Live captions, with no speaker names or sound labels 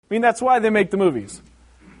I mean, that's why they make the movies.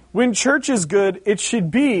 When church is good, it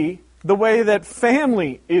should be the way that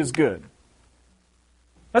family is good.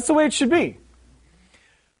 That's the way it should be.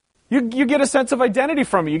 You get a sense of identity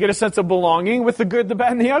from it. You get a sense of belonging with the good, the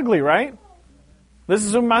bad, and the ugly, right? This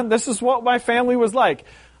is what my family was like.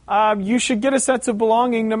 You should get a sense of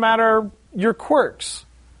belonging no matter your quirks.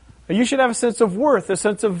 You should have a sense of worth, a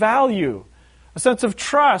sense of value, a sense of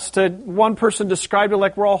trust. One person described it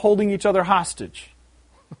like we're all holding each other hostage.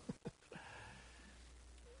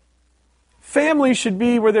 Family should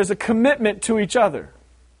be where there's a commitment to each other.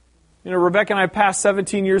 You know, Rebecca and I passed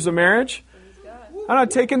 17 years of marriage. I'm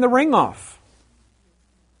not taking the ring off.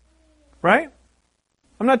 Right?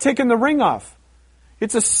 I'm not taking the ring off.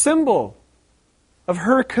 It's a symbol of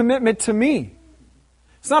her commitment to me.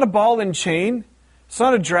 It's not a ball and chain. It's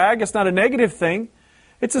not a drag. It's not a negative thing.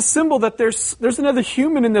 It's a symbol that there's another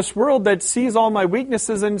human in this world that sees all my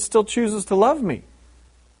weaknesses and still chooses to love me.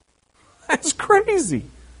 That's crazy.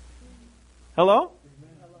 Hello?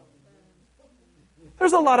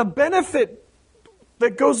 There's a lot of benefit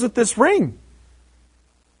that goes with this ring.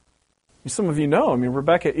 Some of you know,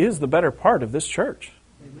 Rebecca is the better part of this church.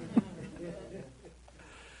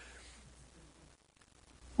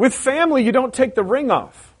 With family, you don't take the ring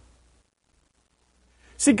off.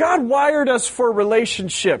 See, God wired us for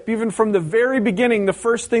relationship. Even from the very beginning, the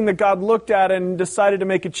first thing that God looked at and decided to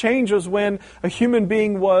make a change was when a human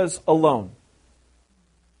being was alone.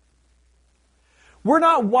 We're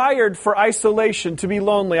not wired for isolation, to be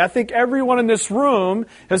lonely. I think everyone in this room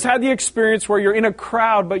has had the experience where you're in a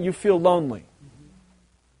crowd but you feel lonely.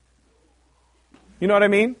 You know what I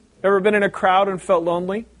mean? Ever been in a crowd and felt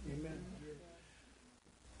lonely?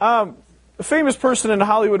 A famous person in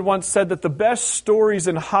Hollywood once said that the best stories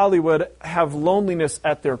in Hollywood have loneliness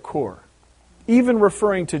at their core. Even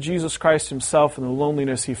referring to Jesus Christ himself and the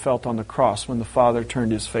loneliness he felt on the cross when the Father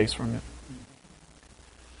turned his face from him.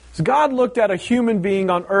 So God looked at a human being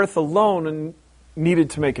on earth alone and needed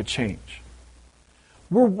to make a change.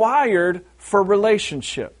 We're wired for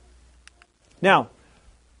relationship. Now,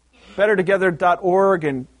 bettertogether.org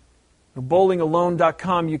and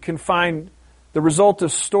bowlingalone.com, you can find the result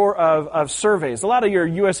of surveys. A lot of your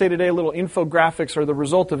USA Today little infographics are the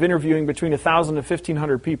result of interviewing between 1,000 and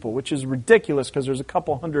 1,500 people, which is ridiculous because there's a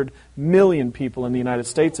couple 100 million people in the United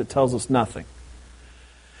States. It tells us nothing.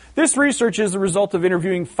 This research is the result of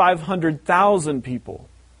interviewing 500,000 people,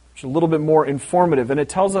 which is a little bit more informative, and it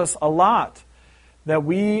tells us a lot that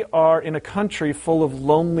we are in a country full of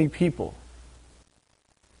lonely people.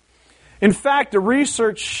 In fact, the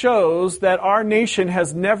research shows that our nation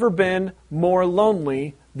has never been more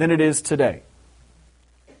lonely than it is today.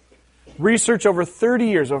 Research over 30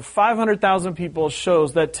 years, over 500,000 people,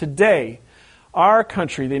 shows that today, our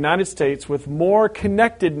country, the United States, with more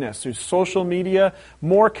connectedness through social media,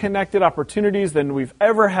 more connected opportunities than we've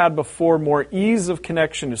ever had before, more ease of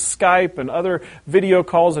connection to Skype and other video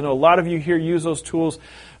calls. I know a lot of you here use those tools.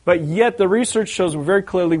 But yet the research shows very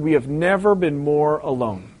clearly we have never been more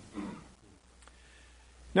alone.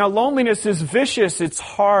 Now, loneliness is vicious, it's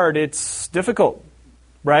hard, it's difficult,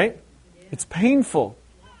 right? It's painful.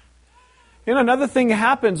 And another thing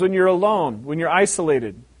happens when you're alone, when you're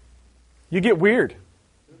isolated. You get weird.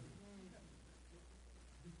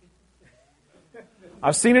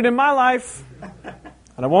 I've seen it in my life,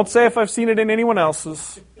 and I won't say if I've seen it in anyone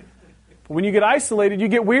else's. But when you get isolated, you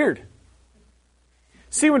get weird.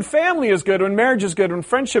 See, when family is good, when marriage is good, when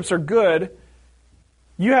friendships are good,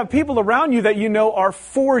 you have people around you that you know are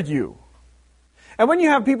for you. And when you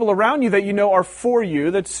have people around you that you know are for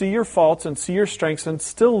you, that see your faults and see your strengths and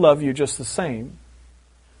still love you just the same,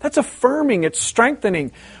 that's affirming, it's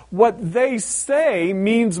strengthening. What they say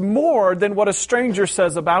means more than what a stranger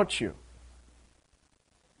says about you.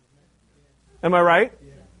 Am I right?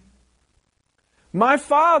 My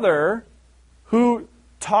father, who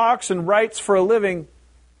talks and writes for a living,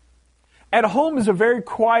 at home is a very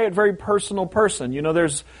quiet, very personal person. You know,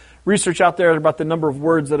 there's research out there about the number of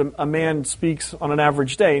words that a man speaks on an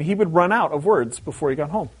average day, and he would run out of words before he got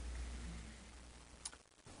home.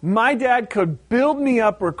 My dad could build me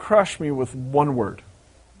up or crush me with one word.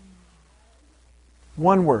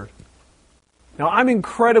 One word. Now, I'm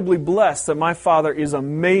incredibly blessed that my father is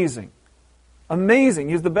amazing. Amazing.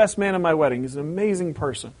 He's the best man at my wedding. He's an amazing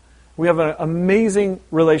person. We have an amazing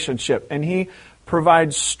relationship, and he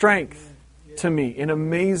provides strength to me in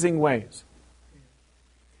amazing ways.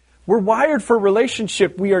 We're wired for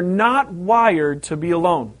relationship. We are not wired to be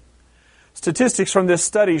alone. Statistics from this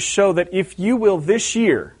study show that if you will this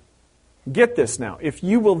year, get this now, if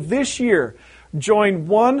you will this year join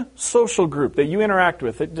one social group that you interact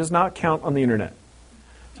with, it does not count on the internet.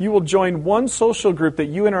 you will join one social group that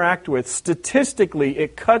you interact with, statistically,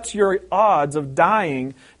 it cuts your odds of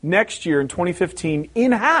dying next year in 2015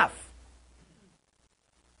 in half.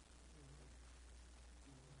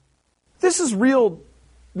 This is real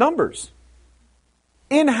numbers.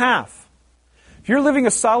 In half. If you're living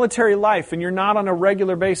a solitary life and you're not on a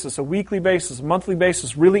regular basis, a weekly basis, a monthly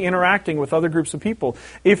basis, really interacting with other groups of people,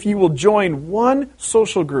 if you will join one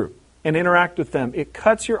social group and interact with them, it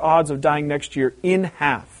cuts your odds of dying next year in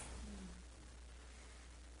half.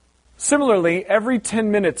 Similarly, every 10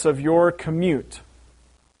 minutes of your commute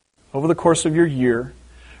over the course of your year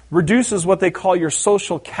reduces what they call your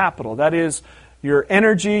social capital. That is, your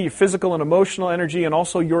energy, your physical and emotional energy, and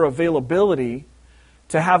also your availability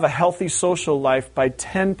to have a healthy social life by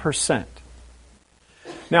 10%.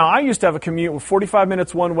 Now, I used to have a commute with 45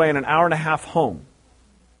 minutes one way and an hour and a half home.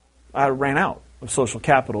 I ran out of social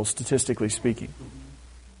capital, statistically speaking.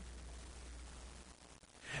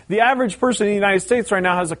 The average person in the United States right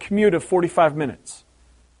now has a commute of 45 minutes.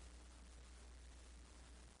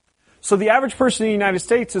 So the average person in the United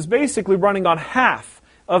States is basically running on half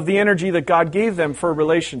of the energy that God gave them for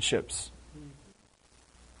relationships.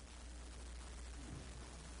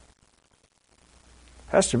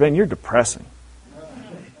 Pastor Ben, you're depressing.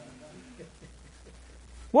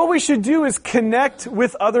 What we should do is connect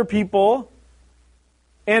with other people,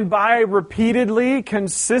 and by repeatedly,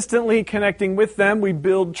 consistently connecting with them, we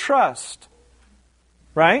build trust.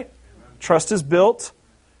 Right? Trust is built.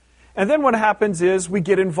 And then what happens is we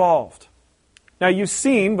get involved. Now, you've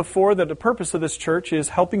seen before that the purpose of this church is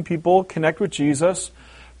helping people connect with Jesus,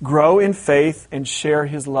 grow in faith, and share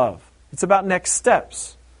His love. It's about next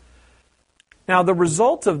steps. Now, the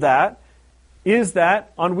result of that is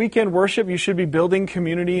that on weekend worship, you should be building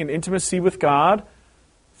community and intimacy with God.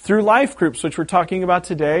 Through life groups, which we're talking about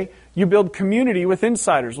today, you build community with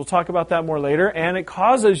insiders. We'll talk about that more later. And it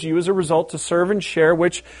causes you, as a result, to serve and share,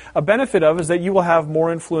 which a benefit of is that you will have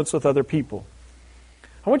more influence with other people.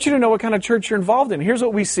 I want you to know what kind of church you're involved in. Here's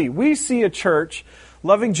what we see. We see a church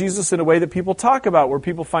loving Jesus in a way that people talk about, where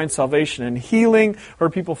people find salvation and healing, where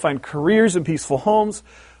people find careers and peaceful homes,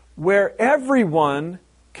 where everyone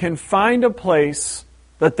can find a place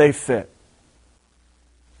that they fit.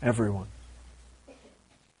 Everyone.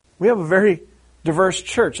 We have a very diverse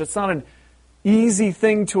church. It's not an easy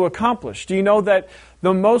thing to accomplish. Do you know that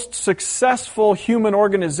the most successful human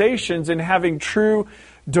organizations in having true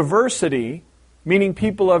diversity, meaning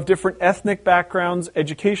people of different ethnic backgrounds,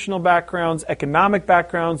 educational backgrounds, economic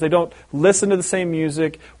backgrounds, they don't listen to the same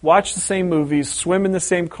music, watch the same movies, swim in the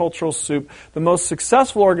same cultural soup. The most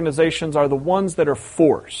successful organizations are the ones that are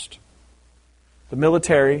forced. The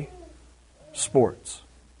military, sports.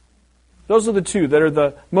 Those are the two that are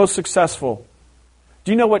the most successful.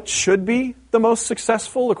 Do you know what should be the most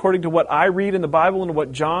successful according to what I read in the Bible and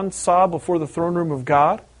what John saw before the throne room of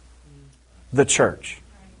God? The church.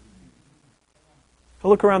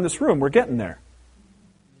 Look around this room. We're getting there.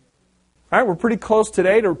 All right, we're pretty close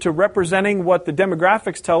today to representing what the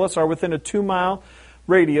demographics tell us are within a 2-mile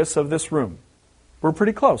radius of this room. We're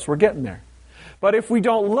pretty close. We're getting there. But if we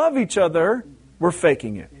don't love each other, we're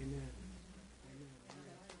faking it.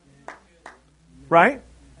 Right?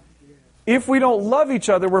 If we don't love each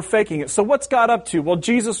other, we're faking it. So what's God up to? Well,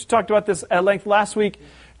 Jesus, we talked about this at length last week.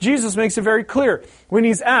 Jesus makes it very clear when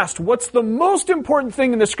He's asked, what's the most important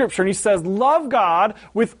thing in the Scripture? And He says, love God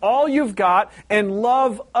with all you've got and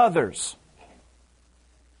love others.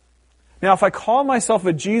 Now, if I call myself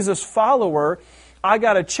a Jesus follower, I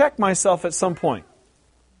got to check myself at some point.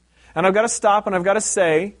 And I've got to stop and I've got to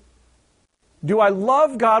say, do I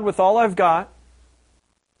love God with all I've got?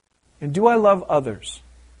 And do I love others?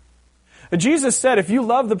 Jesus said, if you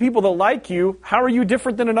love the people that like you, how are you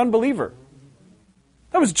different than an unbeliever?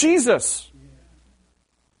 That was Jesus.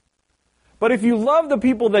 But if you love the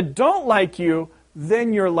people that don't like you,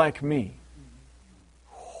 then you're like me.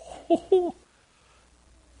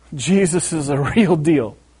 Jesus is a real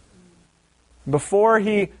deal. Before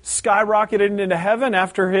He skyrocketed into heaven,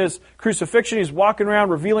 after His crucifixion, He's walking around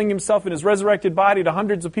revealing Himself in His resurrected body to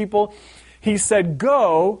hundreds of people. He said,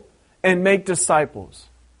 go and make disciples.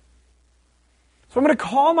 So I'm going to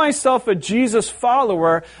call myself a Jesus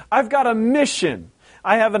follower. I've got a mission.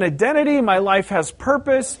 I have an identity, my life has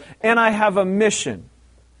purpose, and I have a mission.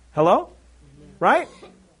 Hello? Right?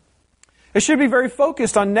 It should be very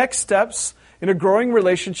focused on next steps in a growing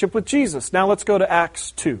relationship with Jesus. Now let's go to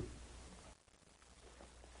Acts 2.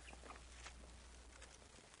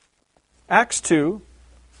 Acts 2,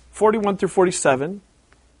 41 through 47.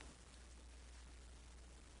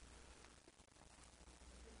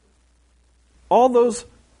 All those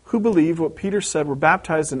who believed what Peter said were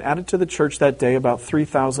baptized and added to the church that day, about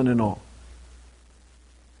 3,000 in all.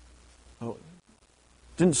 Oh,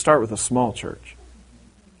 didn't start with a small church.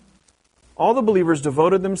 All the believers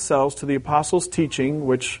devoted themselves to the apostles' teaching,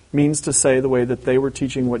 which means to say the way that they were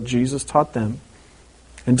teaching what Jesus taught them,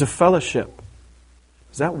 and to fellowship.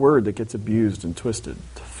 It's that word that gets abused and twisted.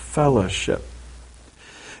 To fellowship.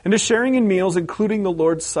 And to sharing in meals, including the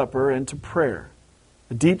Lord's Supper, and to prayer.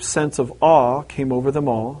 A deep sense of awe came over them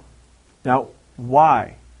all. Now,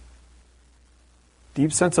 why?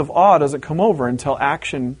 Deep sense of awe doesn't come over until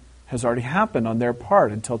action has already happened on their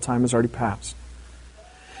part, until time has already passed.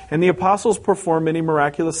 And the apostles performed many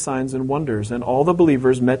miraculous signs and wonders, and all the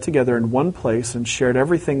believers met together in one place and shared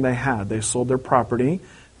everything they had. They sold their property,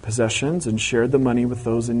 possessions, and shared the money with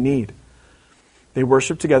those in need. They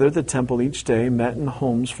worshiped together at the temple each day, met in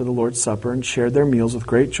homes for the Lord's Supper, and shared their meals with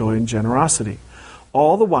great joy and generosity.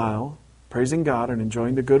 All the while, praising God and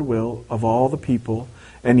enjoying the goodwill of all the people,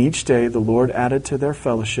 and each day the Lord added to their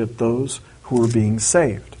fellowship those who were being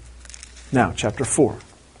saved. Now, chapter 4.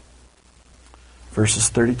 Verses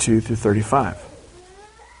 32 through 35.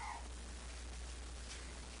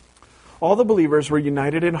 All the believers were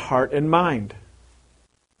united in heart and mind,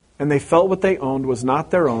 and they felt what they owned was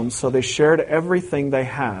not their own, so they shared everything they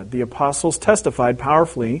had. The apostles testified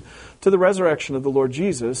powerfully to the resurrection of the Lord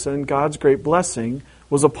Jesus, and God's great blessing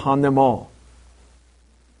was upon them all.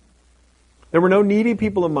 There were no needy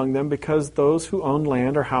people among them, because those who owned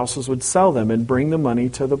land or houses would sell them and bring the money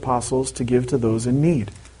to the apostles to give to those in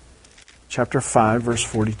need. Chapter 5, verse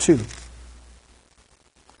 42.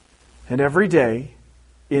 And every day,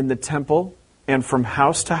 in the temple and from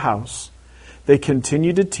house to house, they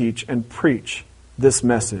continued to teach and preach this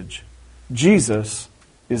message: Jesus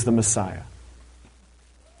is the Messiah.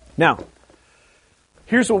 Now,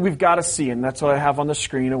 here's what we've got to see, and that's what I have on the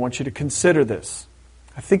screen. I want you to consider this.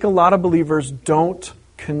 I think a lot of believers don't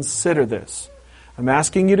consider this. I'm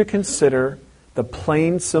asking you to consider the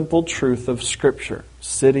plain, simple truth of Scripture.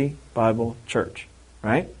 City, Bible, church.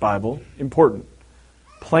 Right? Bible, important.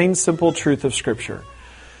 Plain, simple truth of Scripture.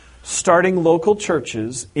 Starting local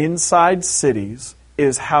churches inside cities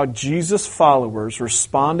is how Jesus' followers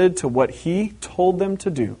responded to what He told them to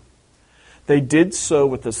do. They did so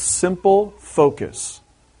with a simple focus.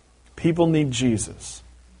 People need Jesus.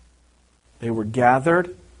 They were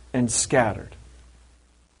gathered and scattered.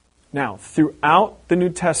 Now, throughout the New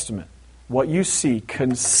Testament, what you see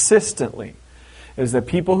consistently is that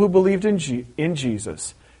people who believed in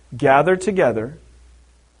Jesus gathered together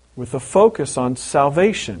with a focus on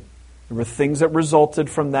salvation. There were things that resulted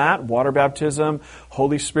from that: water baptism,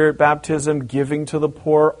 Holy Spirit baptism, giving to the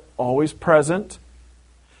poor, always present.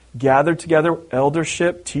 Gathered together,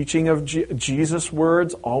 eldership, teaching of Jesus'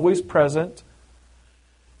 words, always present.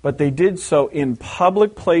 But they did so in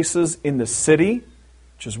public places in the city,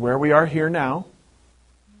 which is where we are here now.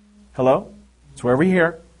 Hello? It's where we're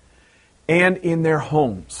here. And in their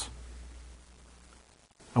homes.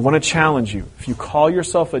 I want to challenge you. If you call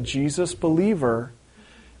yourself a Jesus believer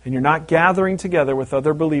and you're not gathering together with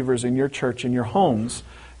other believers in your church, in your homes,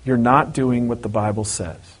 you're not doing what the Bible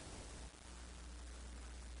says.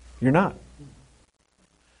 You're not.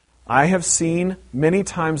 I have seen many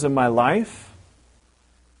times in my life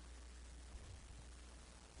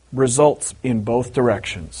results in both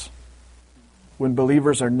directions. When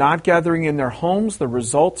believers are not gathering in their homes, the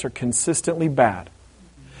results are consistently bad.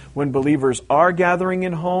 When believers are gathering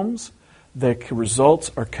in homes, the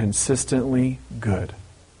results are consistently good.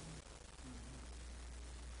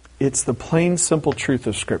 It's the plain, simple truth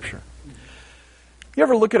of Scripture. You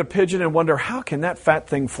ever look at a pigeon and wonder, how can that fat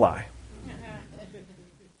thing fly?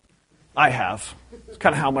 I have. It's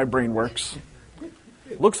kind of how my brain works.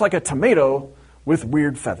 It looks like a tomato with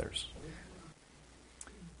weird feathers.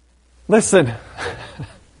 Listen,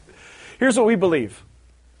 here's what we believe.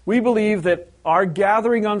 We believe that our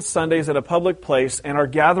gathering on Sundays at a public place and our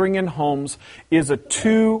gathering in homes is a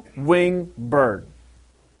two-winged bird.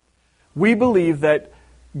 We believe that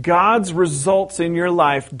God's results in your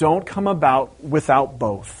life don't come about without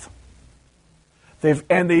both.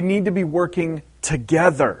 And they need to be working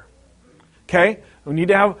together. Okay?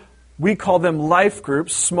 We call them life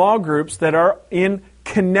groups, small groups that are in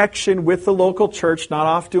connection with the local church, not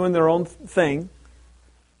off doing their own thing,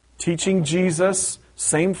 teaching Jesus,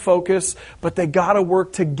 same focus, but they got to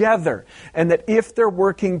work together. And that if they're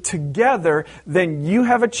working together, then you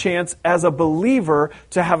have a chance as a believer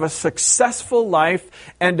to have a successful life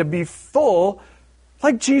and to be full.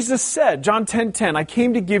 Like Jesus said, John 10:10, I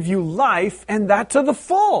came to give you life and that to the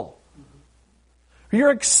full.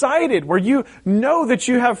 You're excited, where you know that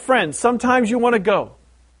you have friends. Sometimes you want to go.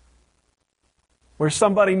 where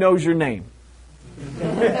somebody knows your name.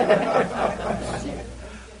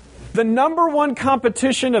 The number one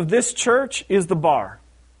competition of this church is the bar.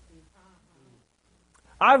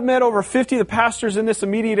 I've met over 50 of the pastors in this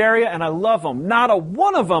immediate area, and I love them. Not a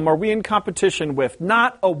one of them are we in competition with.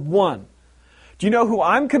 Not a one. Do you know who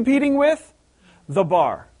I'm competing with? The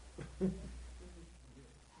bar. Is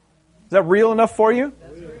that real enough for you?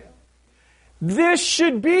 This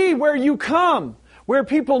should be where you come, where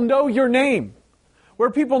people know your name, where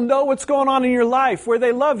people know what's going on in your life, where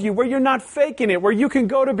they love you, where you're not faking it, where you can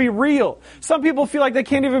go to be real. Some people feel like they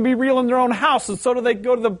can't even be real in their own house, and so do they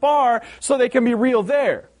go to the bar so they can be real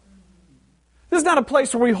there. This is not a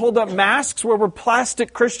place where we hold up masks, where we're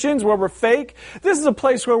plastic Christians, where we're fake. This is a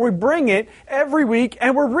place where we bring it every week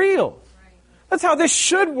and we're real. That's how this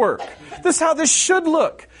should work. This is how this should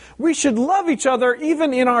look. We should love each other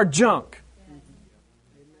even in our junk.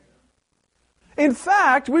 In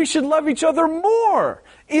fact, we should love each other more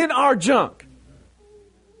in our junk.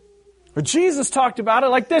 But Jesus talked about it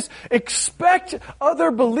like this. Expect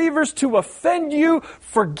other believers to offend you.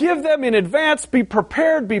 Forgive them in advance. Be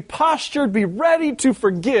prepared, be postured, be ready to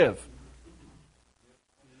forgive.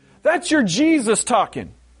 That's your Jesus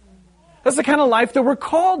talking. That's the kind of life that we're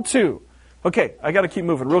called to. Okay, I got to keep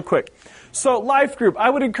moving real quick. So, life group. I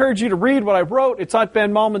would encourage you to read what I wrote. It's at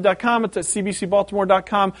benmalman.com. It's at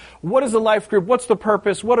cbcbaltimore.com. What is a life group? What's the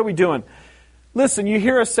purpose? What are we doing? Listen, you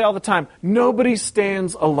hear us say all the time, nobody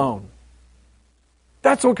stands alone.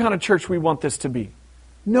 That's what kind of church we want this to be.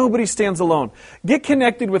 Nobody stands alone. Get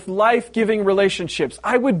connected with life-giving relationships.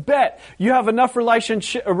 I would bet you have enough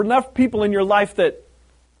people in your life that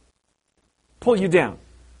pull you down.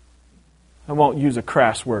 I won't use a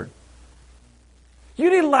crass word. You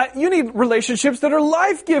need relationships that are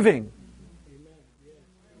life-giving.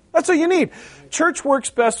 That's what you need. Church works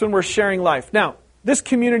best when we're sharing life. Now, this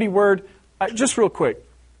community word, just real quick.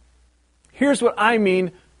 Here's what I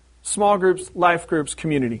mean, small groups, life groups,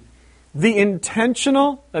 community. The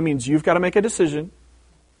intentional, that means you've got to make a decision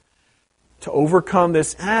to overcome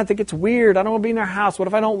this, I think it's weird, I don't want to be in their house, what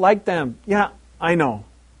if I don't like them? Yeah, I know.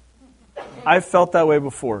 I've felt that way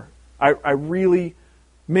before. I really,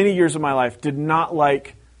 many years of my life, did not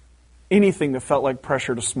like anything that felt like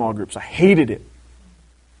pressure to small groups. I hated it.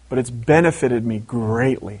 But it's benefited me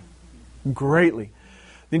greatly. Greatly.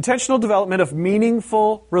 The intentional development of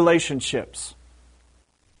meaningful relationships.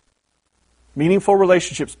 Meaningful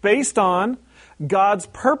relationships based on God's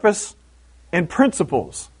purpose and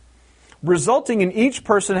principles, resulting in each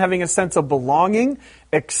person having a sense of belonging,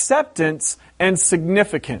 acceptance, and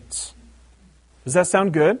significance. Does that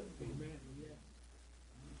sound good?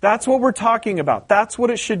 That's what we're talking about. That's what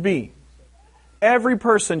it should be. Every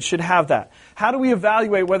person should have that. How do we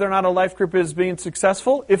evaluate whether or not a life group is being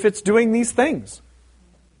successful? If it's doing these things.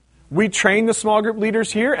 We train the small group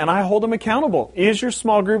leaders here, and I hold them accountable. Is your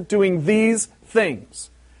small group doing these things?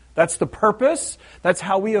 That's the purpose. That's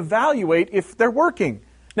how we evaluate if they're working.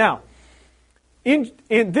 Now, in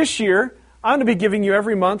this year, I'm going to be giving you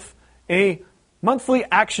every month a monthly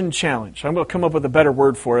action challenge. I'm going to come up with a better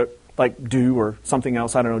word for it, like do or something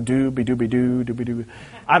else. I don't know, do, be do, be do, do, be do.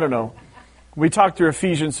 I don't know. We talked through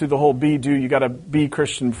Ephesians through the whole be, do. You got to be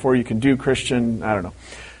Christian before you can do Christian. I don't know.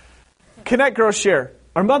 Connect, grow, share.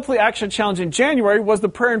 Our monthly action challenge in January was the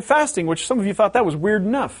prayer and fasting, which some of you thought that was weird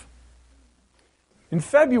enough. In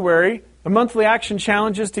February, the monthly action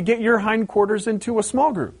challenge is to get your hindquarters into a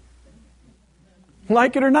small group.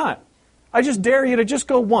 Like it or not. I just dare you to just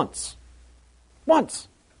go once. Once.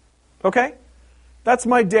 Okay? That's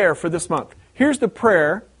my dare for this month. Here's the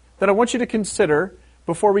prayer that I want you to consider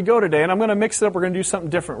before we go today. And I'm going to mix it up. We're going to do something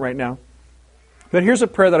different right now. But here's a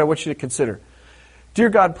prayer that I want you to consider. Dear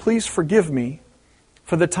God, please forgive me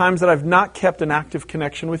for the times that I've not kept an active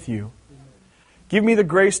connection with you. Give me the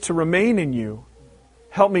grace to remain in you.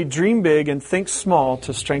 Help me dream big and think small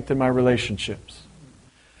to strengthen my relationships.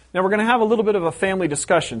 Now we're going to have a little bit of a family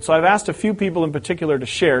discussion. So I've asked a few people in particular to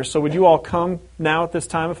share. So would you all come now at this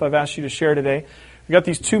time if I've asked you to share today? We've got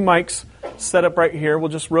these two mics set up right here. We'll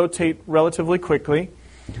just rotate relatively quickly.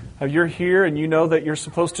 You're here and you know that you're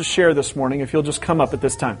supposed to share this morning if you'll just come up at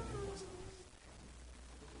this time.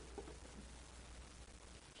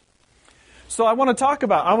 So I want to talk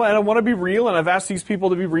about, I want to be real, and I've asked these people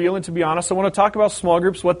to be real and to be honest. I want to talk about small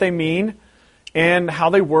groups, what they mean, and how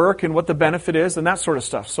they work, and what the benefit is, and that sort of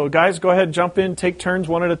stuff. So guys, go ahead, jump in, take turns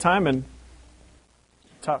one at a time, and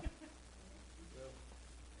talk.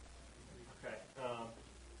 Okay. Well,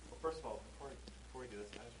 first of all, before we do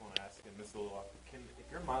this, I just want to ask, and this is a little awkward,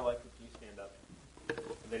 if you're in my life, can you stand up?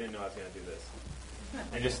 They didn't know I was going to do this.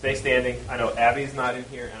 And just stay standing. I know Abby's not in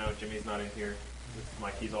here, and I know Jimmy's not in here.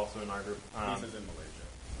 Mike, he's also in our group. Lisa's in Malaysia.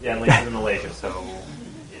 Yeah, and Lisa's in Malaysia, so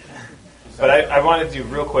yeah. But I wanted to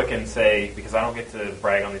real quick and say, because I don't get to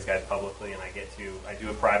brag on these guys publicly, and I do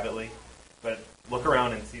it privately, but look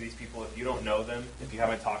around and see these people. If you don't know them, if you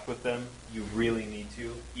haven't talked with them, you really need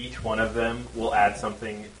to. Each one of them will add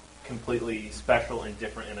something completely special and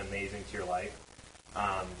different and amazing to your life.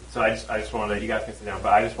 So I just wanted to, you guys can sit down,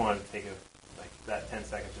 but I just wanted to take that 10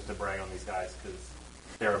 seconds just to brag on these guys,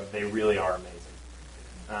 because they really are amazing.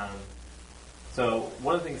 So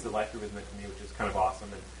one of the things that Life Group has meant to me, which is kind of awesome,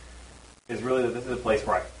 is really that this is a place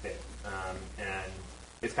where I fit. And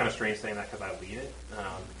it's kind of strange saying that because I lead it,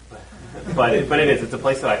 but it is. It's a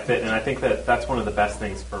place that I fit, and I think that that's one of the best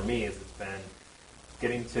things for me is it's been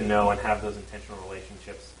getting to know and have those intentional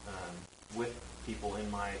relationships with people in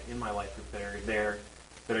my life group that are there,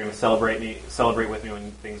 that are going to celebrate with me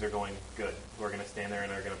when things are going good, who are going to stand there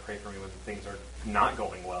and are going to pray for me when things are not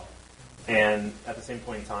going well, and at the same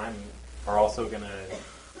point in time are also going to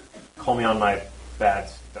call me on my bad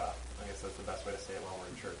stuff. I guess that's the best way to say it while we're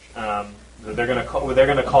in church. They're going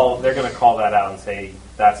to call that out and say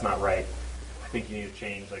that's not right. I think you need to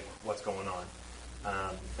change what's going on.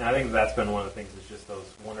 And I think that's been one of the things is just those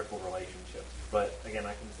wonderful relationships. But again,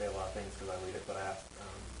 I can say a lot of things because I lead it. But I asked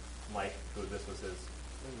Mike, who this was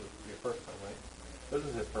your first time, right? This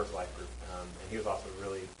was his first life group, and he was also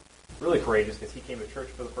really, really courageous because he came to church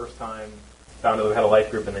for the first time, found out we had a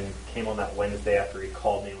life group, and then came on that Wednesday after he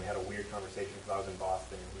called me, and we had a weird conversation because I was in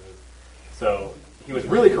Boston. So he was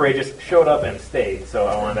really courageous, showed up, and stayed. So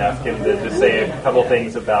I wanted to ask him to just say a couple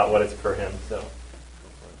things about what it's for him. So.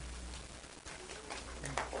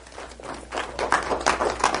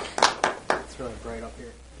 It's really bright up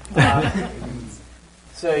here.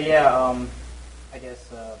 I guess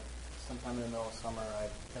sometime in the middle of summer,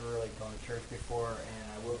 I've never really gone to church before, and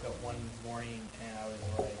I woke up one morning and I was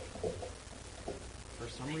like, for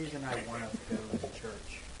some reason I want to go to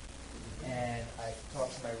church. And I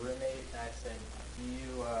talked to my roommate and I said, do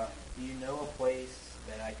you know a place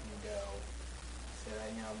that I can go? I said,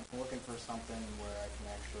 I'm looking for something where I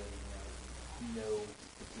can actually know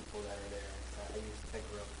the people that are there. I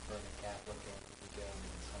grew up Roman Catholic, and we go on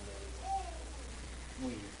Sundays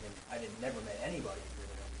and I never met anybody through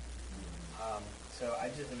them. So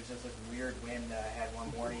it was just this weird whim that I had one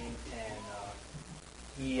morning, and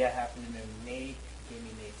he happened to know Nate, gave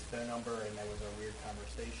me Nate's phone number, and that was a weird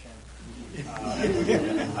conversation.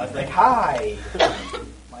 I was like, "Hi,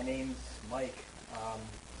 my name's Mike.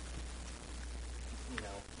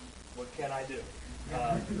 What can I do?"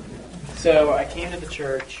 So I came to the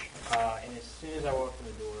church, and as soon as I walked in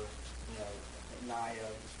the door, Naya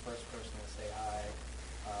was the first person to say hi.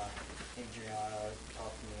 Adriana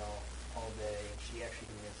talked to me all day, and she actually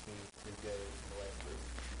convinced me to go to the life group.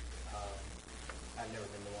 I've never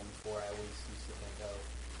been to one before. I always used to think,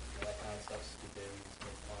 that kind of stuff's stupid. It's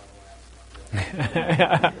no fun when I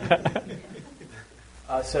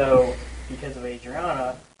was not. So because of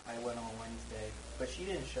Adriana, I went on Wednesday, but she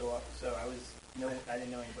didn't show up, so I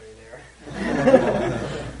didn't know anybody there.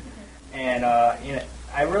 And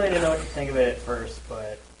I really didn't know what to think of it at first,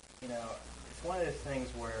 but it's one of those things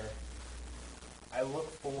where I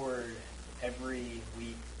look forward every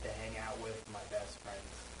week to hang out with my best friends.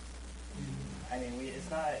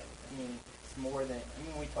 It's more than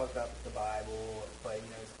we talk about the Bible, but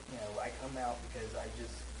I come out because I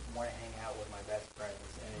just want to hang out with my best friends,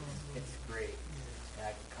 and it's great. And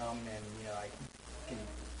I can come and I can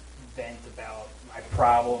vent about my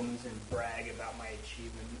problems and brag about my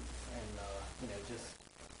achievements, and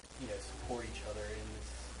support each other. And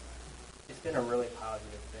it's been a really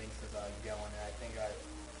positive thing since I'm going, and I think I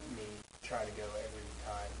may try to go every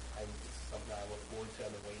time. It's something I look forward to.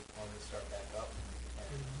 I've been waiting for them to start back up.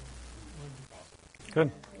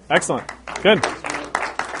 Good. Excellent. Good.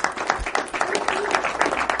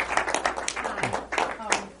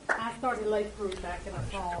 I started Life Group back in the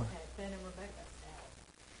fall at Ben and Rebecca's house.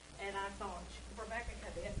 And I thought, Rebecca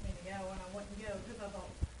kept asking me to go, and I wouldn't go because I thought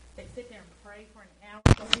they'd sit there and pray for an hour.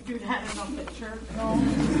 So we do that enough at church. No,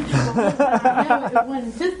 it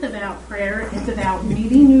wasn't just about prayer. It's about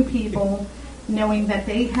meeting new people, knowing that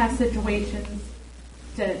they have situations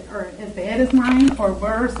that are as bad as mine or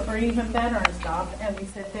worse or even better and stuff. And we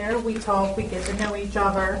sit there, we talk, we get to know each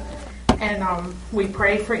other, and we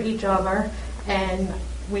pray for each other, and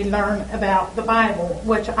we learn about the Bible,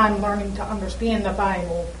 which I'm learning to understand the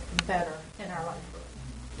Bible better in our life group.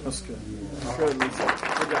 That's good. Good, Lisa.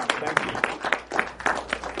 Good job. Thank you.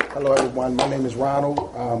 Hello, everyone. My name is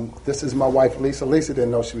Ronald. This is my wife, Lisa. Lisa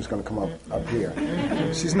didn't know she was going to come up here.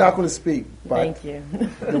 She's not going to speak, but thank you.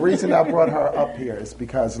 The reason I brought her up here is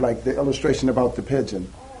because, like the illustration about the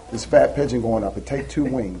pigeon this fat pigeon going up. It takes 2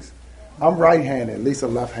 wings. I'm right-handed, Lisa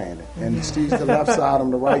left-handed. And she's the left side,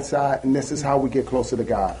 I'm the right side. And this is how we get closer to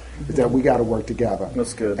God, is that we got to work together.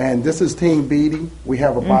 That's good. And this is Team Beatty. We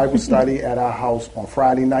have a Bible study at our house on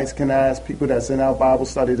Friday nights. Can I ask people that's in our Bible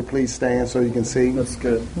study to please stand so you can see? That's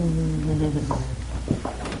good.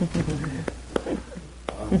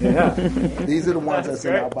 Yeah. These are the ones that's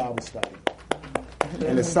in our Bible study.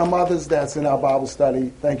 And there's some others that's in our Bible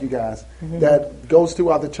study, thank you guys, that goes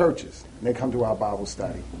to other churches. And they come to our Bible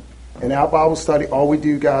study. In our Bible study, all we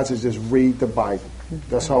do, guys, is just read the Bible.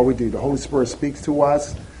 That's all we do. The Holy Spirit speaks to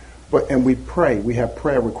us, and we pray. We have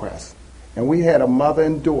prayer requests. And we had a mother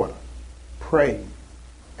and daughter pray,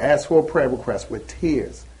 ask for a prayer request with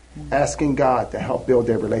tears, asking God to help build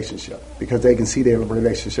their relationship because they can see their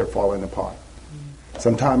relationship falling apart.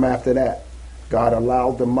 Sometime after that, God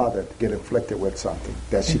allowed the mother to get afflicted with something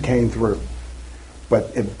that she came through.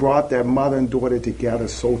 But it brought that mother and daughter together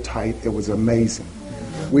so tight, it was amazing.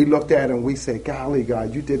 We looked at it and we said, golly,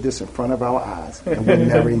 God, you did this in front of our eyes, and we'll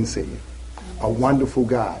never even see it. A wonderful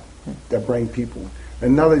God that brings people.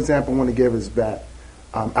 Another example I want to give is that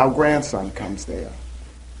our grandson comes there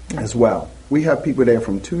as well. We have people there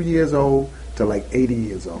from 2 years old to like 80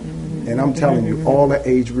 years old. And I'm telling you, all the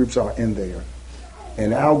age groups are in there.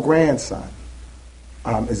 And our grandson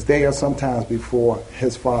is there sometimes before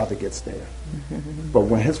his father gets there. But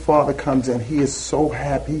when his father comes in, he is so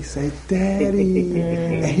happy. He says, Daddy.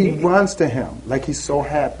 And he runs to him like he's so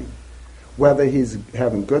happy. Whether he's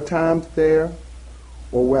having good times there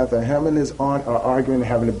or whether him and his aunt are arguing and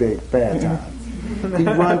having a bad time. He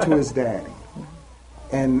runs to his daddy.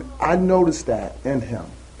 And I noticed that in him.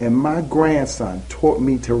 And my grandson taught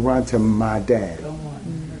me to run to my daddy.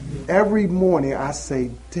 Every morning I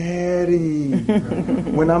say, Daddy,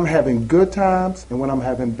 when I'm having good times and when I'm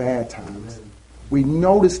having bad times. We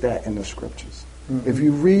notice that in the scriptures. If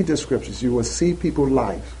you read the scriptures, you will see people's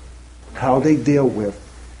life, how they deal with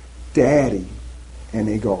Daddy, and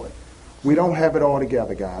they go it. We don't have it all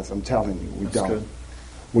together, guys. I'm telling you, we don't. Good.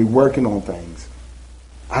 We're working on things.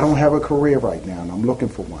 I don't have a career right now, and I'm looking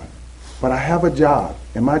for one. But I have a job,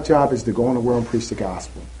 and my job is to go in the world and preach the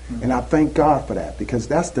gospel. And I thank God for that, because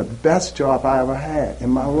that's the best job I ever had in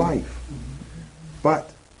my life.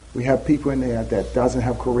 But we have people in there that doesn't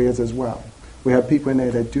have careers as well. We have people in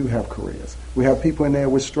there that do have careers. We have people in there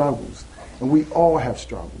with struggles. And we all have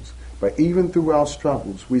struggles. But even through our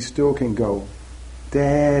struggles, we still can go,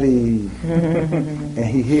 Daddy. And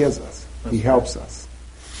he hears us. He helps us.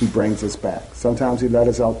 He brings us back. Sometimes he let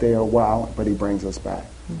us out there a while, but he brings us back.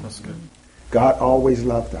 That's good. God always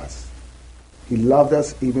loved us. He loved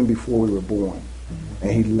us even before we were born.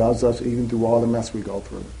 And he loves us even through all the mess we go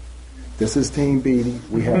through. This is Team Beatty.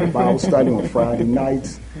 We have a Bible study on Friday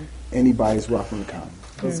nights. Anybody's welcome to come.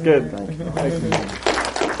 That's good. Thank you. Thank you.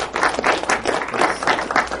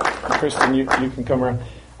 Kristen, you can come around.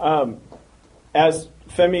 As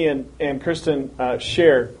Femi and Kristen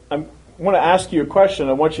share, I want to ask you a question.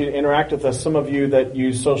 I want you to interact with us. Some of you that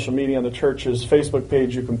use social media on the church's Facebook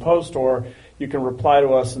page, you can post, or you can reply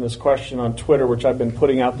to us in this question on Twitter, which I've been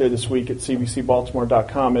putting out there this week at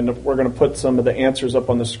cbcbaltimore.com, and we're going to put some of the answers up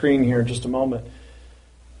on the screen here in just a moment.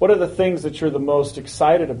 What are the things that you're the most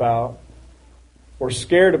excited about or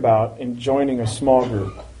scared about in joining a small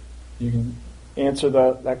group? You can answer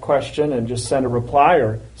that question and just send a reply,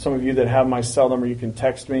 or some of you that have my cell number, you can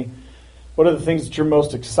text me. What are the things that you're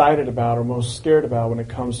most excited about or most scared about when it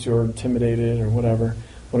comes to, or intimidated or whatever,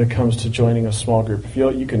 when it comes to joining a small group? If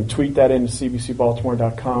you can tweet that into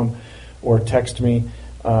cbcbaltimore.com or text me,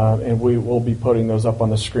 and we will be putting those up on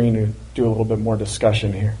the screen to do a little bit more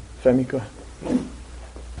discussion here. Femi, go ahead.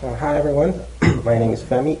 Hi everyone, my name is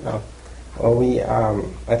Femi. We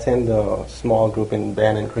attend a small group in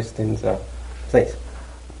Ben and Kristen's place.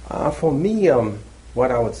 For me, what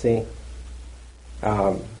I would say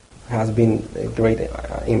has been great,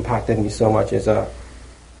 impacted me so much is the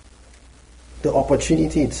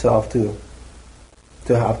opportunity itself to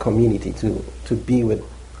have community, to be with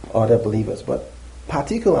other believers. But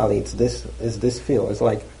particularly, it's this feel. It's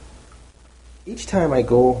like each time I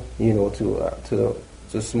go,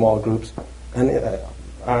 to small groups,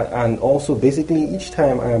 and also basically each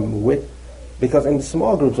time I'm with, because in the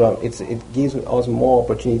small groups it gives us more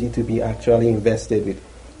opportunity to be actually invested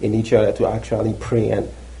in each other, to actually pray and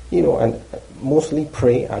mostly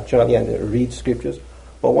pray actually and read scriptures.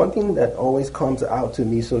 But one thing that always comes out to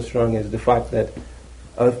me so strong is the fact that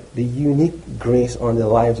of the unique grace on the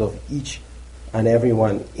lives of each and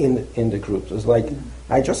everyone in the groups. It's like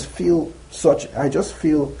I just feel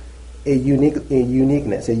a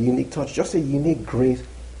uniqueness, a unique touch, just a unique grace,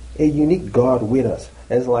 a unique God with us.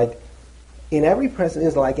 It's like in every person,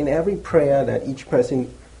 it's like in every prayer that each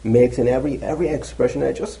person makes, in every expression,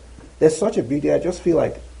 there's such a beauty. I just feel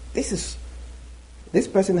like this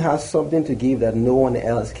person has something to give that no one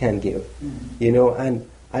else can give, and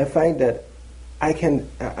I find that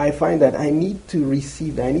I need to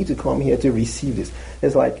receive, I need to come here to receive this.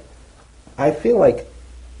 It's like, I feel like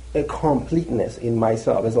a completeness in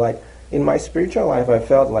myself. It's like, in my spiritual life, I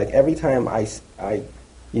felt like every time I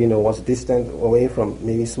was distant away from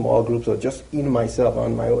maybe small groups or just in myself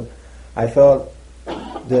on my own, I felt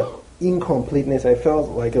the incompleteness. I felt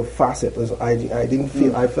like a facet. I didn't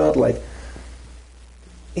feel, I felt like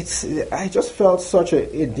I just felt such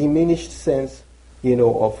a diminished sense,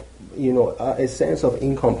 a sense of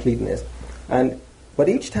incompleteness. But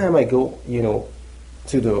each time I go,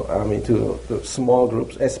 to the small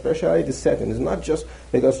groups, especially the setting, it's not just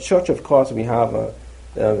because church, of course, we have,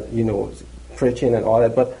 preaching and all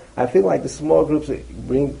that, but I feel like the small groups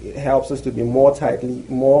it helps us to be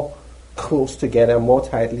more close together, more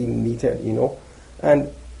tightly knitted,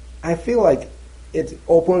 and I feel like it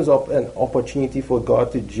opens up an opportunity for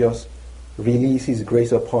God to just release His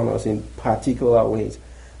grace upon us in particular ways,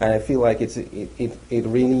 and I feel like it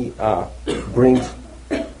really brings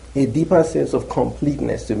a deeper sense of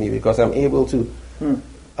completeness to me, because I'm able to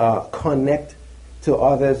connect to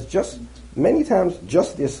others just many times,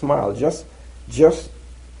 just their smile, just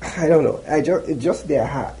I don't know, just their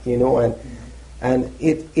heart, and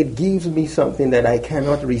it gives me something that I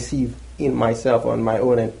cannot receive in myself on my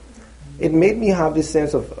own, and it made me have this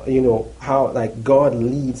sense of how like God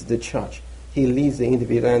leads the church, He leads the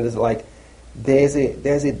individual, and it's like there's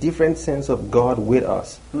a different sense of God with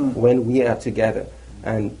us when we are together.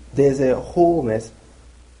 And there's a wholeness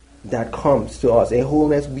that comes to us, a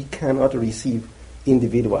wholeness we cannot receive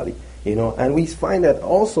individually, And we find that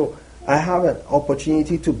also I have an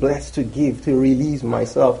opportunity to bless, to give, to release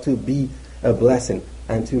myself, to be a blessing,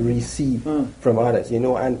 and to receive from others,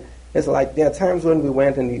 And it's like there are times when we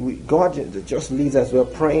went and God just leads us. We're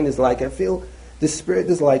praying. It's like I feel the Spirit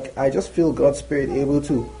is like, I just feel God's Spirit able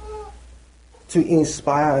to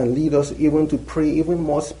inspire and lead us even to pray even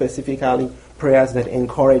more specifically, prayers that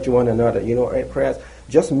encourage one another, prayers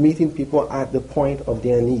just meeting people at the point of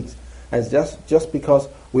their needs. And just because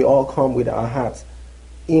we all come with our hearts,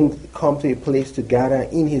 come to a place to gather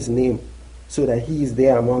in His name, so that He is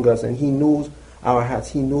there among us and He knows our hearts,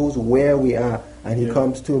 He knows where we are, and He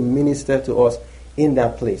comes to minister to us in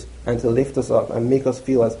that place and to lift us up and make us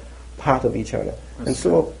feel as part of each other.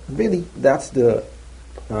 So really that's the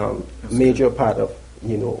major part of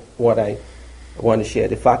what I want to share,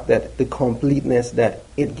 the fact that the completeness that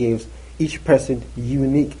it gives, each person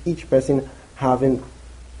unique, each person having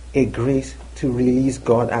a grace to release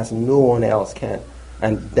God as no one else can,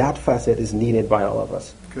 and that facet is needed by all of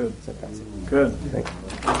us. Good. So that's it. Good. Thank you.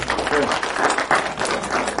 Good.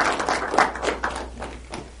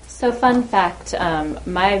 So fun fact,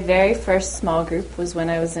 my very first small group was when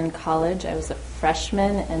I was in college. I was a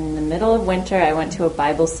freshman, and in the middle of winter I went to a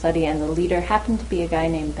Bible study, and the leader happened to be a guy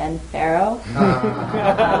named Ben Farrow.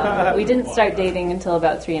 We didn't start dating until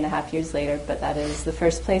about 3.5 years later, but that is the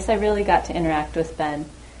first place I really got to interact with Ben.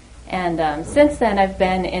 And since then I've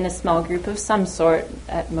been in a small group of some sort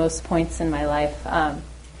at most points in my life.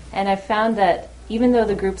 And I've found that even though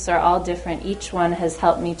the groups are all different, each one has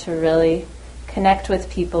helped me to really connect with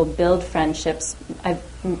people, build friendships. I've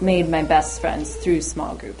made my best friends through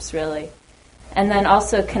small groups, really. And then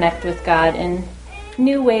also connect with God in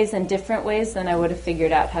new ways and different ways than I would have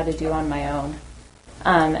figured out how to do on my own.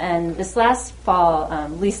 And this last fall,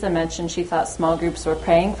 Lisa mentioned she thought small groups were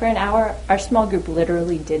praying for an hour. Our small group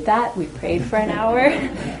literally did that. We prayed for an hour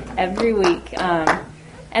every week.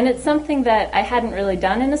 And it's something that I hadn't really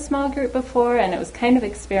done in a small group before, and it was kind of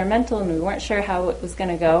experimental, and we weren't sure how it was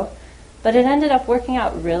going to go. But it ended up working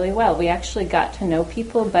out really well. We actually got to know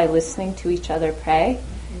people by listening to each other pray,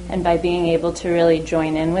 and by being able to really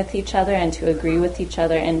join in with each other and to agree with each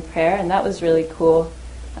other in prayer. And that was really cool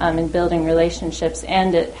in building relationships,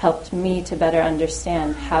 and it helped me to better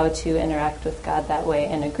understand how to interact with God that way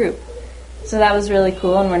in a group. So that was really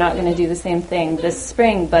cool, and we're not going to do the same thing this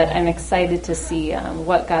spring, but I'm excited to see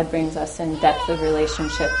what God brings us in depth of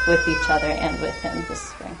relationship with each other and with Him this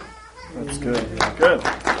spring. That's good. Good.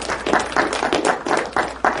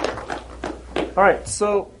 All right,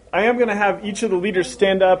 so I am going to have each of the leaders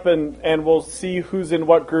stand up, and we'll see who's in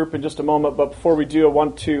what group in just a moment. But before we do, I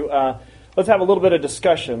want to let's have a little bit of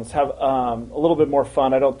discussion. Let's have a little bit more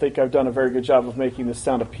fun. I don't think I've done a very good job of making this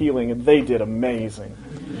sound appealing, and they did amazing.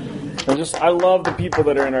 I love the people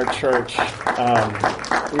that are in our church.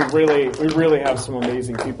 We really have some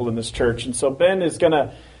amazing people in this church. And so Ben is going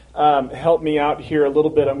to help me out here a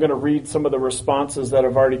little bit. I'm going to read some of the responses that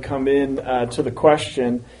have already come in to the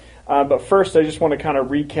question. But first, I just want to kind of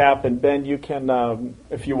recap, and Ben, you can,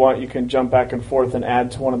 if you want, you can jump back and forth and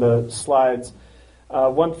add to one of the slides.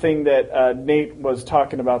 One thing that Nate was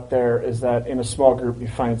talking about there is that in a small group, you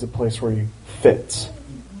find a place where you fit.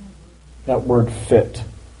 That word fit.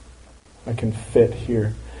 I can fit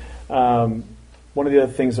here. One of the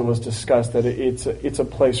other things that was discussed, that it's a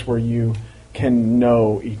place where you can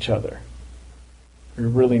know each other. You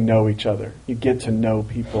really know each other. You get to know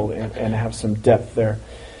people and have some depth there.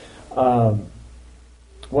 One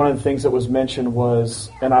of the things that was mentioned was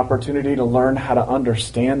an opportunity to learn how to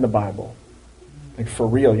understand the Bible. Like for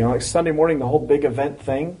real, like Sunday morning, the whole big event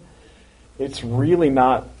thing, it's really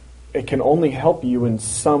not, it can only help you in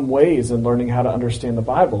some ways in learning how to understand the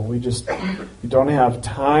Bible. We don't have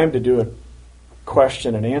time to do a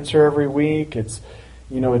question and answer every week. It's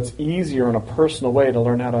easier in a personal way to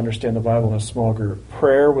learn how to understand the Bible in a small group.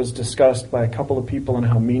 Prayer was discussed by a couple of people and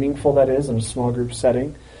how meaningful that is in a small group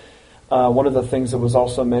setting. One of the things that was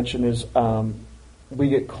also mentioned is we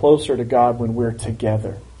get closer to God when we're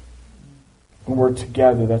together. When we're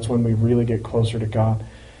together, that's when we really get closer to God.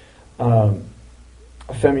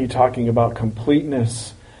 Femi talking about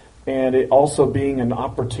completeness and it also being an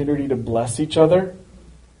opportunity to bless each other.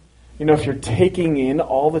 If you're taking in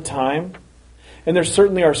all the time, and there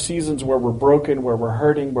certainly are seasons where we're broken, where we're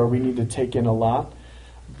hurting, where we need to take in a lot,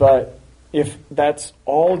 but if that's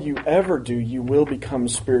all you ever do, you will become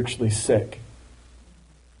spiritually sick.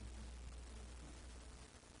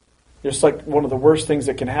 Just like one of the worst things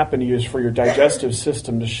that can happen to you is for your digestive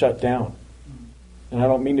system to shut down. And I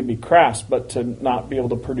don't mean to be crass, but to not be able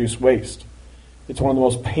to produce waste. It's one of the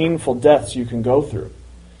most painful deaths you can go through.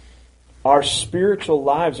 Our spiritual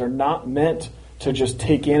lives are not meant to just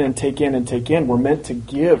take in and take in and take in. We're meant to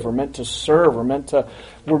give. We're meant to serve. We're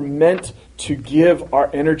meant to give our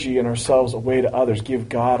energy and ourselves away to others. Give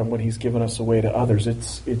God and what He's given us away to others.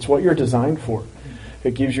 It's what you're designed for.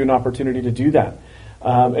 It gives you an opportunity to do that.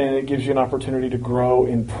 And it gives you an opportunity to grow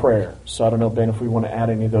in prayer. So I don't know, Ben, if we want to add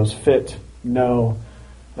any of those. Fit, know,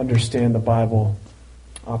 understand the Bible,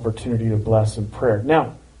 opportunity to bless, and prayer.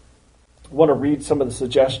 Now, I want to read some of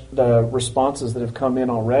the responses that have come in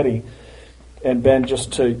already. And Ben,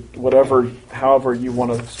 just to however you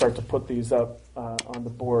want to start to put these up on the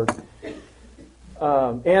board.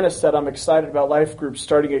 Anna said, I'm excited about life groups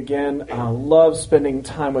starting again. Love spending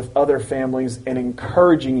time with other families and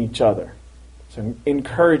encouraging each other. So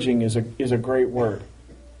encouraging is a great word.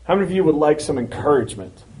 How many of you would like some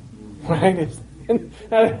encouragement? Right?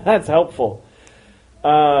 That's helpful.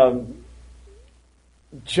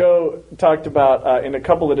 Joe talked about, in a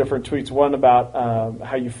couple of different tweets, one about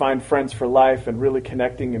how you find friends for life and really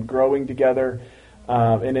connecting and growing together.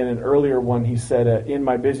 And in an earlier one, he said, in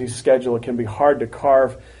my busy schedule, it can be hard to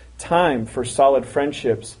carve time for solid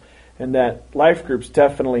friendships, and that life groups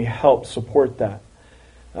definitely help support that.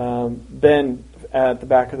 Ben, at the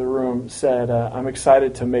back of the room, said, I'm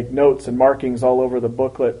excited to make notes and markings all over the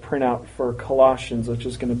booklet printout for Colossians, which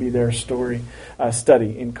is going to be their study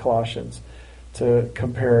in Colossians, to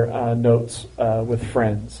compare notes with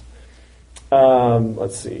friends.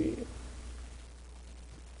 Let's see.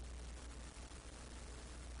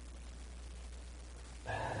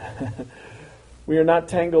 We are not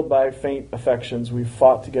tangled by faint affections. We've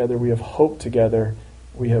fought together. We have hoped together.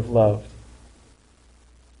 We have loved.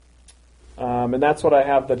 And that's what I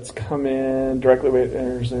have that's come in directly. Wait,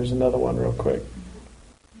 there's another one real quick.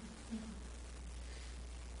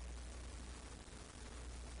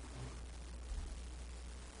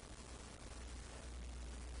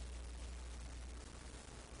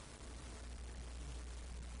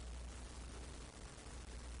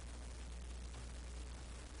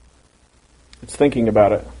 It's thinking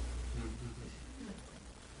about it.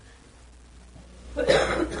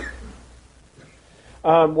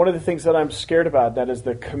 One of the things that I'm scared about, that is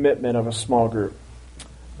the commitment of a small group.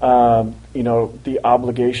 The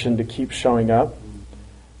obligation to keep showing up.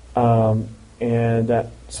 And that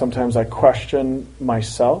sometimes I question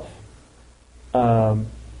myself. My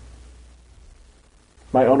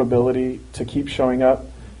own ability to keep showing up.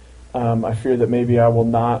 I fear that maybe I will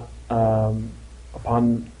not,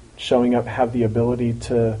 upon showing up, have the ability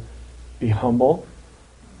to be humble.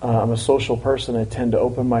 I'm a social person. I tend to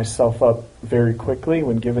open myself up very quickly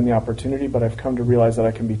when given the opportunity, but I've come to realize that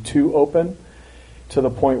I can be too open to the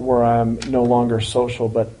point where I'm no longer social,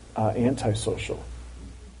 but antisocial.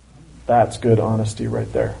 That's good honesty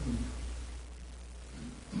right there.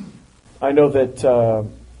 I know that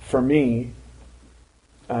for me,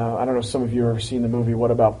 I don't know if some of you have ever seen the movie What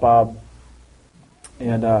About Bob?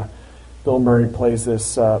 And Bill Murray plays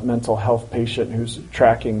this mental health patient who's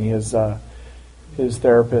tracking his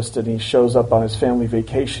therapist, and he shows up on his family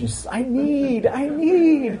vacation. He says, I need.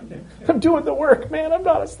 I'm doing the work, man. I'm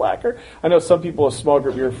not a slacker. I know some people in a small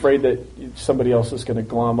group, you're afraid that somebody else is going to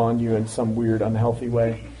glom on you in some weird, unhealthy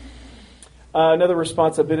way. Another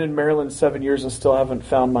response, I've been in Maryland 7 years and still haven't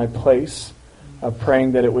found my place.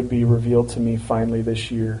 Praying that it would be revealed to me finally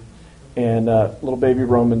this year. And little baby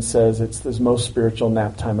Roman says it's the most spiritual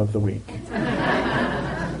nap time of the week.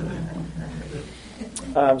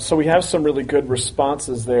 So we have some really good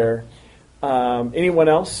responses there. Anyone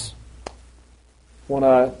else want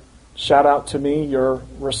to shout out to me your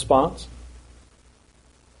response?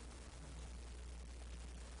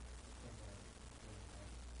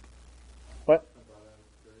 What?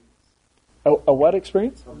 A what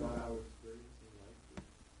experience?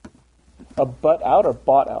 A butt out or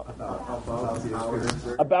bought out?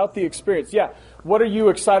 About the experience. Yeah. What are you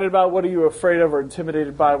excited about? What are you afraid of or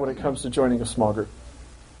intimidated by when it comes to joining a small group?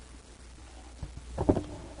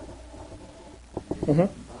 Mm-hmm.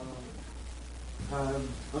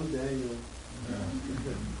 I'm Daniel.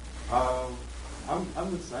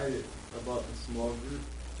 I'm excited about the small group.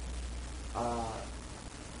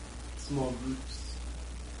 Small groups.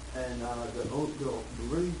 And the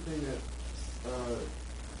really thing that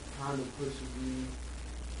kind of pushes me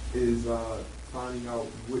is finding out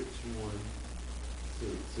which one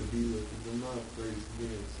to be with. Because I'm not afraid to be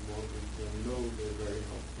in a small group. I know they're very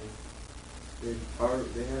helpful. They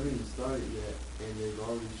haven't even started yet, and they've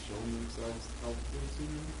already shown themselves helpful to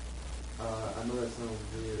me. I know that sounds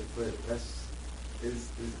weird, but it's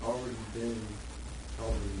already been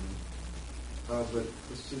helping me. But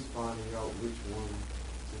it's just finding out which one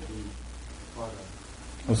to be part of.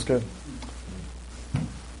 That's good.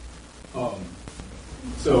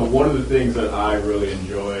 So one of the things that I really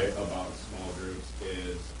enjoy about small groups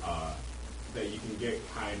is that you can get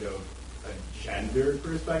kind of a gendered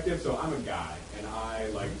perspective. So I'm a guy, and I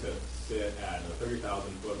like to sit at a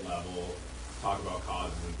 30,000-foot level, talk about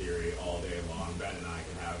causes and theory all day long. Ben and I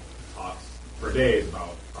can have talks for days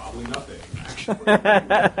about probably nothing, actually.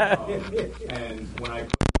 And when I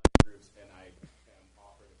go to groups and I am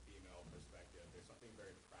offered a female perspective, there's something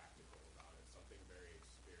very practical about it, something very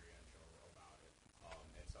experiential about it,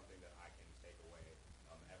 and something that I can take away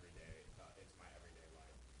every day into my everyday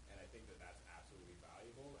life. And I think that that's absolutely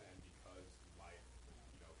valuable, and because life,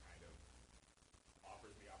 kind of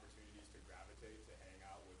offers me opportunities to gravitate, to hang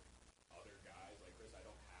out with other guys like Chris, I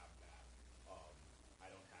don't have that. I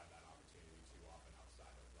don't have that opportunity too often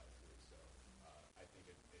outside of life groups. So I think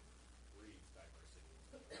it breeds diversity.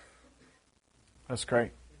 That's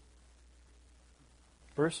great.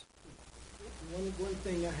 Bruce? One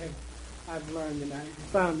thing I've learned, and I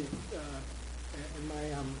found it in my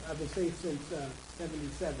I've been saved since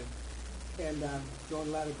 '77, and I've joined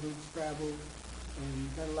a lot of groups, traveled,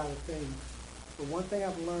 and done a lot of things. But one thing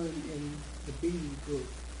I've learned in the BD group,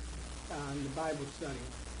 in the Bible study,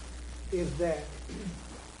 is that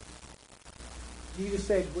Jesus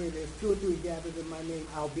said, where there's 2 or 3 gathered in my name,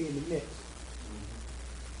 I'll be in the midst.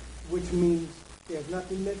 Which means there's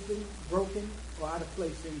nothing missing, broken, or out of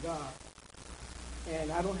place in God.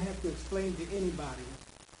 And I don't have to explain to anybody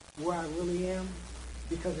where I really am,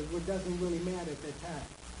 because it doesn't really matter at that time.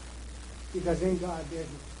 Because in God,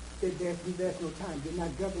 there's no time. They're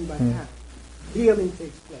not governed by time. Healing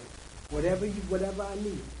takes place. Whatever I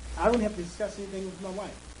need. I don't have to discuss anything with my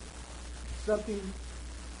wife. Something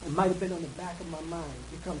that might have been on the back of my mind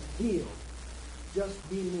becomes healed just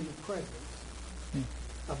being in the presence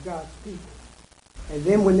of God's people. And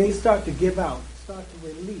then when they start to give out, start to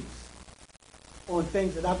release on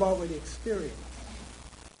things that I've already experienced,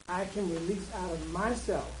 I can release out of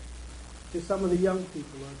myself to some of the young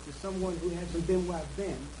people or to someone who hasn't been where I've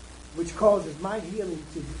been, which causes my healing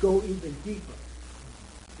to go even deeper.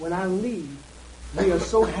 When I leave, we are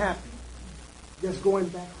so happy just going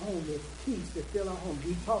back home. There's peace that fill our home.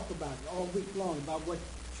 We talk about it all week long, about what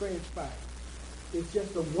transpired. It's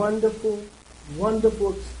just a wonderful,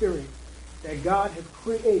 wonderful experience that God has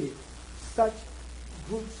created such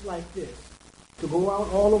groups like this to go out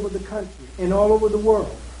all over the country and all over the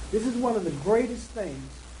world. This is one of the greatest things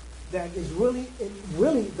that is really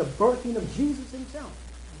the birthing of Jesus himself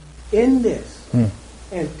in this.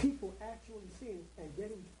 And people actually seeing it and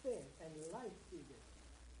getting fed and life through this.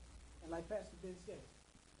 And like Pastor Ben said,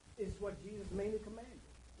 it's what Jesus mainly commanded.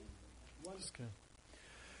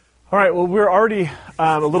 All right, well, we're already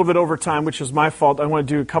a little bit over time, which is my fault. I want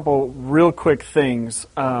to do a couple real quick things.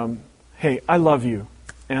 Hey, I love you,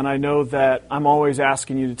 and I know that I'm always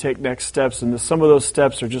asking you to take next steps, and some of those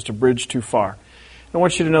steps are just a bridge too far. I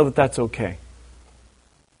want you to know that that's okay.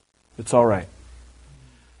 It's all right.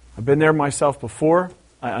 I've been there myself before.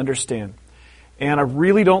 I understand. And I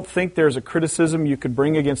really don't think there's a criticism you could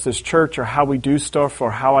bring against this church or how we do stuff or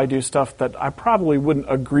how I do stuff that I probably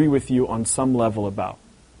wouldn't agree with you on some level about.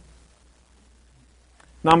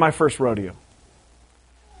 Not my first rodeo.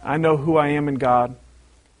 I know who I am in God,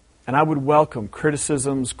 and I would welcome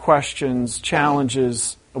criticisms, questions,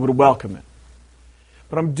 challenges. I would welcome it.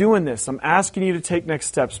 But I'm doing this. I'm asking you to take next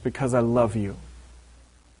steps because I love you.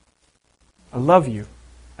 I love you.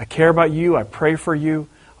 I care about you. I pray for you.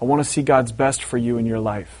 I want to see God's best for you in your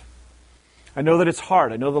life. I know that it's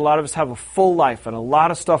hard. I know that a lot of us have a full life and a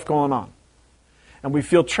lot of stuff going on. And we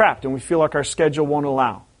feel trapped and we feel like our schedule won't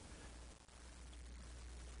allow.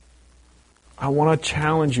 I want to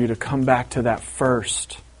challenge you to come back to that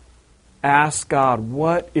first. Ask God,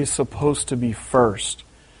 what is supposed to be first?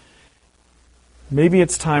 Maybe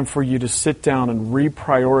it's time for you to sit down and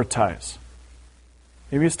reprioritize.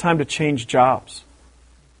 Maybe it's time to change jobs.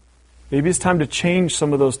 Maybe it's time to change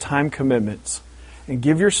some of those time commitments and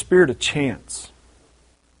give your spirit a chance.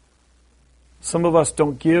 Some of us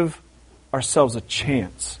don't give ourselves a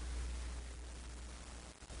chance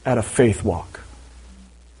at a faith walk.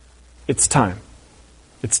 It's time.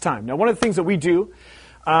 It's time. Now, one of the things that we do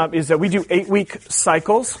is that we do 8-week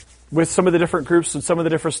cycles with some of the different groups and some of the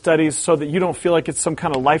different studies so that you don't feel like it's some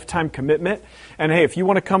kind of lifetime commitment. And hey, if you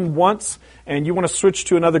want to come once and you want to switch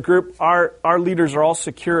to another group, our leaders are all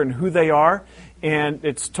secure in who they are, and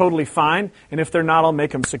it's totally fine. And if they're not, I'll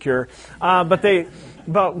make them secure.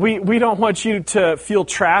 But we don't want you to feel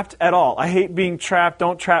trapped at all. I hate being trapped.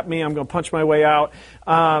 Don't trap me. I'm going to punch my way out.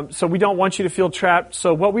 So we don't want you to feel trapped.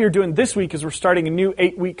 So what we are doing this week is we're starting a new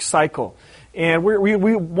 8-week cycle. And we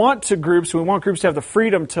want groups to have the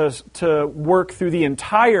freedom to work through the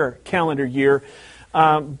entire calendar year.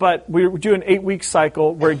 But we're doing an 8-week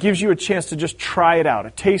cycle where it gives you a chance to just try it out,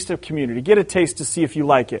 a taste of community, get a taste to see if you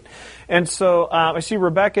like it. And so I see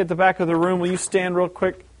Rebecca at the back of the room. Will you stand real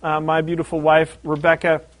quick? My beautiful wife,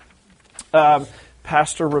 Rebecca,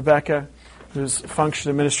 Pastor Rebecca, who's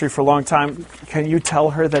functioned in ministry for a long time. Can you tell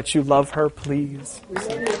her that you love her, please?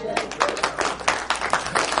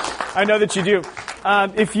 I know that you do.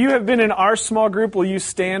 If you have been in our small group, will you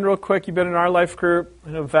stand real quick? You've been in our life group.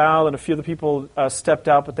 I know Val and a few of the people stepped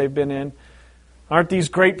out, but they've been in. Aren't these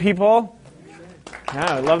great people? Yeah,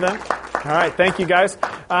 I love them. All right, thank you guys.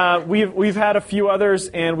 We've had a few others,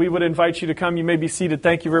 and we would invite you to come. You may be seated.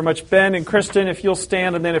 Thank you very much. Ben and Kristen, if you'll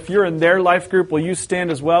stand, and then if you're in their life group, will you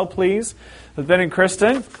stand as well, please? Ben and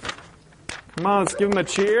Kristen. Come on, let's give them a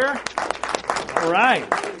cheer. All right.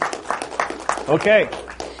 Okay.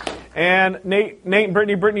 And Nate and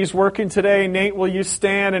Brittany. Brittany's working today. Nate, will you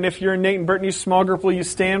stand? And if you're in Nate and Brittany's small group, will you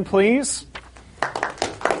stand, please? All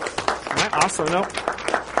right, awesome.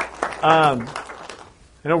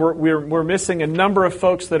 We're missing a number of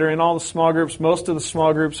folks that are in all the small groups. Most of the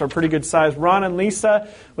small groups are pretty good size. Ron and Lisa,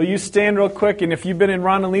 will you stand real quick? And if you've been in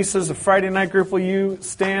Ron and Lisa's Friday night group, will you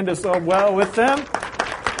stand as well with them?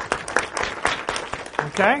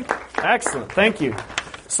 Okay, excellent. Thank you.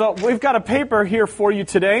 So we've got a paper here for you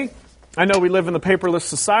today. I know we live in the paperless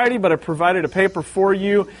society, but I provided a paper for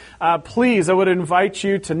you. Please, I would invite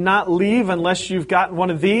you to not leave unless you've gotten one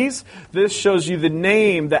of these. This shows you the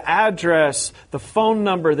name, the address, the phone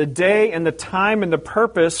number, the day, and the time, and the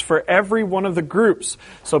purpose for every one of the groups.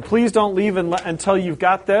 So please don't leave until you've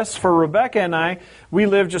got this. For Rebecca and I, we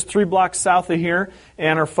live just 3 blocks south of here,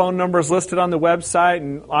 and our phone number is listed on the website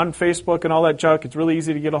and on Facebook and all that junk. It's really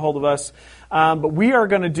easy to get a hold of us. But we are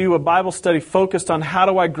going to do a Bible study focused on how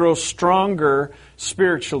do I grow stronger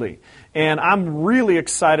spiritually. And I'm really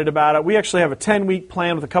excited about it. We actually have a 10-week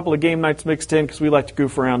plan with a couple of game nights mixed in because we like to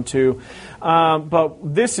goof around too.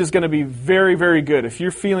 But this is going to be very, very good. If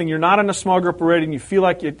you're feeling you're not in a small group already and you feel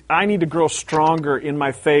like I need to grow stronger in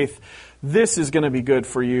my faith, this is going to be good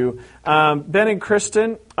for you. Ben and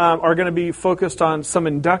Kristen are going to be focused on some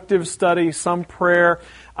inductive study, some prayer,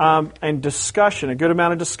 and discussion, a good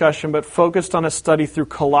amount of discussion, but focused on a study through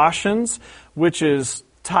Colossians, which is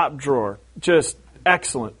top drawer. Just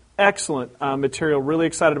excellent material. Really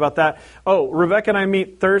excited about that. Oh, Rebecca and I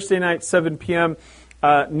meet Thursday night, 7 p.m.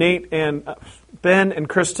 Nate and Ben and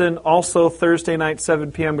Kristen also Thursday night,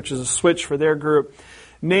 7 p.m., which is a switch for their group.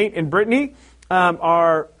 Nate and Brittany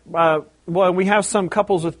we have some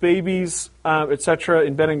couples with babies, etc.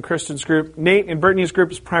 in Ben and Kristen's group. Nate and Brittany's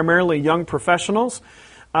group is primarily young professionals.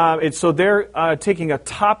 And so they're taking a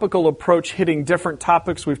topical approach, hitting different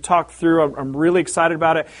topics we've talked through. I'm really excited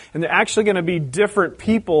about it. And they're actually going to be different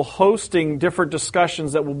people hosting different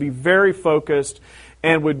discussions that will be very focused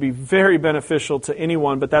and would be very beneficial to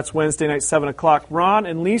anyone. But that's Wednesday night, 7 o'clock. Ron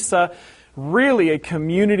and Lisa really a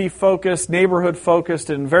community-focused, neighborhood-focused,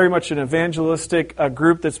 and very much an evangelistic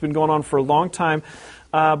group that's been going on for a long time,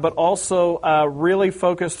 but also really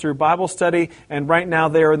focused through Bible study, and right now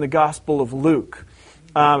they're in the Gospel of Luke.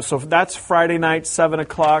 So that's Friday night, 7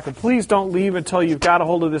 o'clock. And please don't leave until you've got a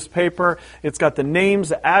hold of this paper. It's got the names,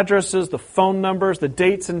 the addresses, the phone numbers, the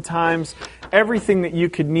dates and times, everything that you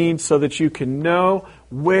could need so that you can know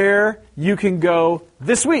where you can go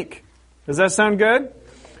this week. Does that sound good?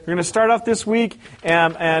 We're going to start off this week,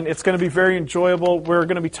 and it's going to be very enjoyable. We're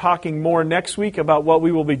going to be talking more next week about what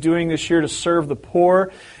we will be doing this year to serve the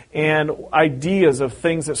poor and ideas of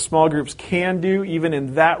things that small groups can do, even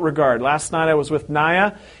in that regard. Last night I was with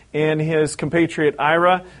Naya and his compatriot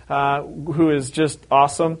Ira, who is just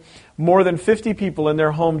awesome. More than 50 people in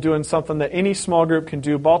their home doing something that any small group can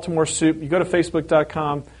do. Baltimore Soup. You go to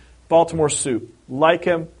Facebook.com, Baltimore Soup. Like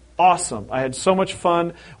him. Awesome. I had so much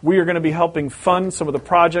fun. We are going to be helping fund some of the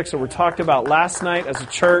projects that were talked about last night as a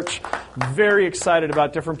church. Very excited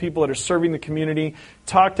about different people that are serving the community.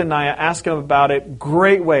 Talk to Naya, ask him about it.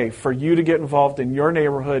 Great way for you to get involved in your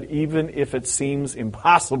neighborhood, even if it seems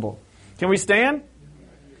impossible. Can we stand?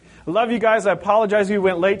 I love you guys. I apologize if you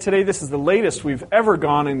went late today. This is the latest we've ever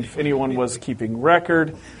gone, and if anyone was keeping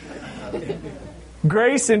record.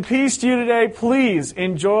 Grace and peace to you today. Please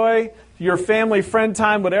enjoy your family, friend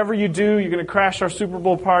time, whatever you do. You're going to crash our Super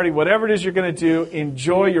Bowl party, whatever it is you're going to do.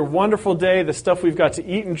 Enjoy your wonderful day, the stuff we've got to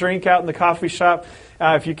eat and drink out in the coffee shop.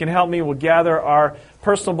 If you can help me, we'll gather our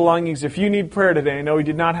personal belongings. If you need prayer today, I know we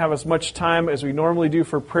did not have as much time as we normally do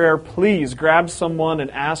for prayer. Please grab someone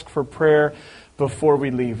and ask for prayer before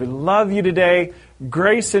we leave. We love you today.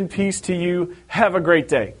 Grace and peace to you. Have a great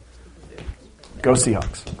day. Go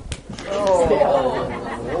Seahawks.